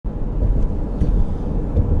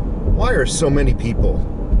Why are so many people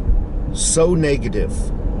so negative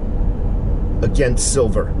against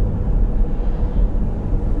silver,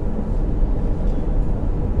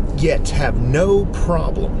 yet have no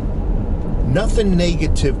problem, nothing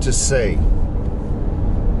negative to say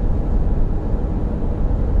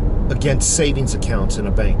against savings accounts in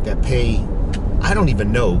a bank that pay, I don't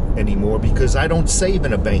even know anymore because I don't save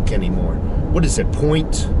in a bank anymore. What is it,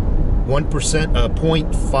 0.1%,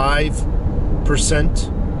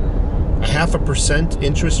 0.5%, a 0.5%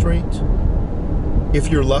 interest rate?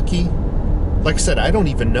 If you're lucky. Like I said, I don't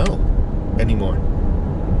even know anymore.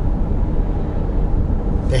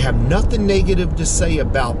 They have nothing negative to say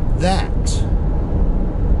about that,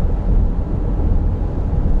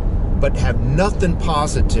 but have nothing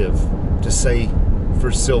positive to say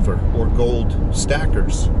for silver or gold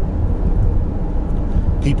stackers.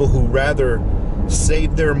 People who rather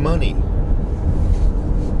save their money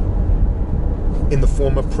in the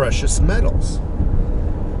form of precious metals.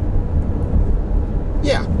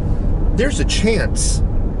 Yeah, there's a chance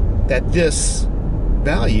that this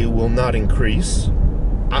value will not increase.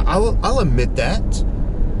 I'll admit that,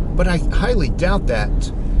 but I highly doubt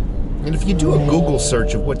that. And if you do a Google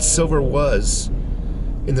search of what silver was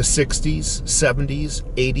in the 60s, 70s,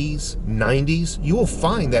 80s, 90s, you will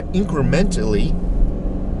find that incrementally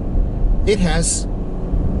it has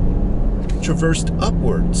traversed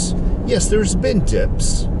upwards. Yes, there's been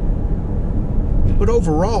dips, but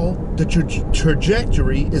overall the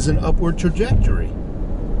trajectory is an upward trajectory.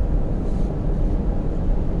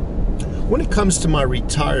 When it comes to my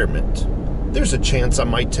retirement, there's a chance I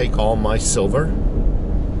might take all my silver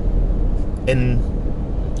and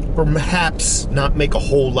perhaps not make a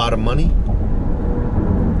whole lot of money.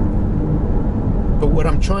 But what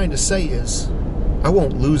I'm trying to say is I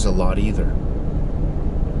won't lose a lot either.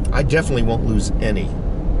 I definitely won't lose any.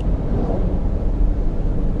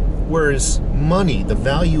 Whereas money, the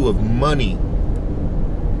value of money,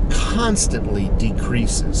 constantly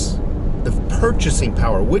decreases. The purchasing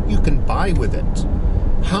power, what you can buy with it,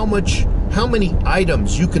 how many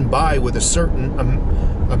items you can buy with a certain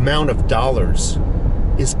amount of dollars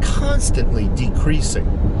is constantly decreasing.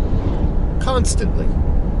 Constantly.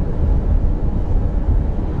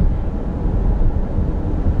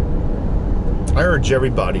 I urge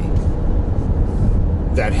everybody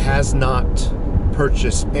that has not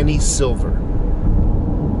purchased any silver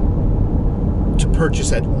to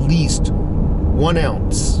purchase at least 1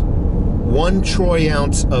 ounce, 1 troy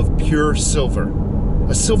ounce of pure silver,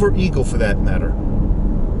 a silver eagle for that matter,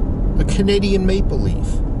 a Canadian maple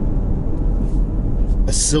leaf,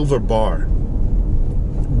 a silver bar.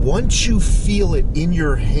 Once you feel it in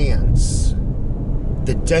your hands,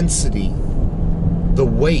 the density, the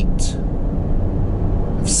weight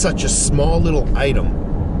of such a small little item,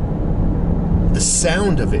 the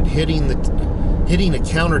sound of it hitting a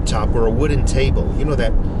countertop or a wooden table, you know,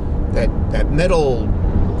 that metal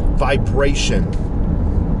vibration,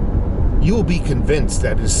 you will be convinced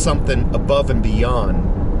that is something above and beyond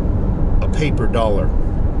a paper dollar.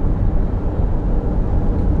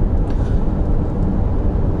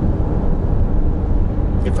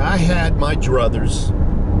 If I had my druthers,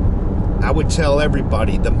 I would tell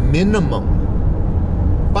everybody the minimum,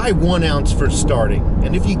 buy 1 ounce for starting.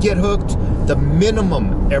 And if you get hooked, the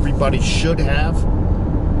minimum everybody should have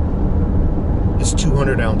is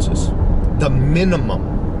 200 ounces. The minimum.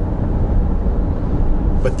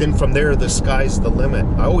 But then from there, the sky's the limit.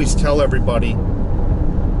 I always tell everybody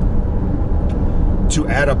to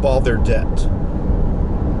add up all their debt,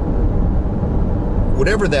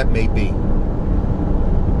 whatever that may be.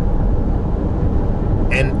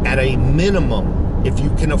 And at a minimum, if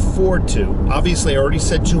you can afford to, obviously I already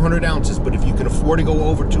said 200 ounces, but if you can afford to go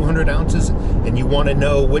over 200 ounces and you want to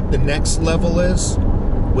know what the next level is,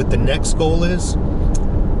 what the next goal is,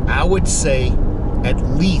 I would say at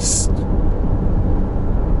least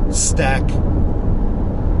stack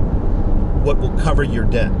what will cover your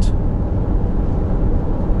debt.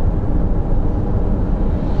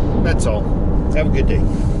 That's all. Have a good day.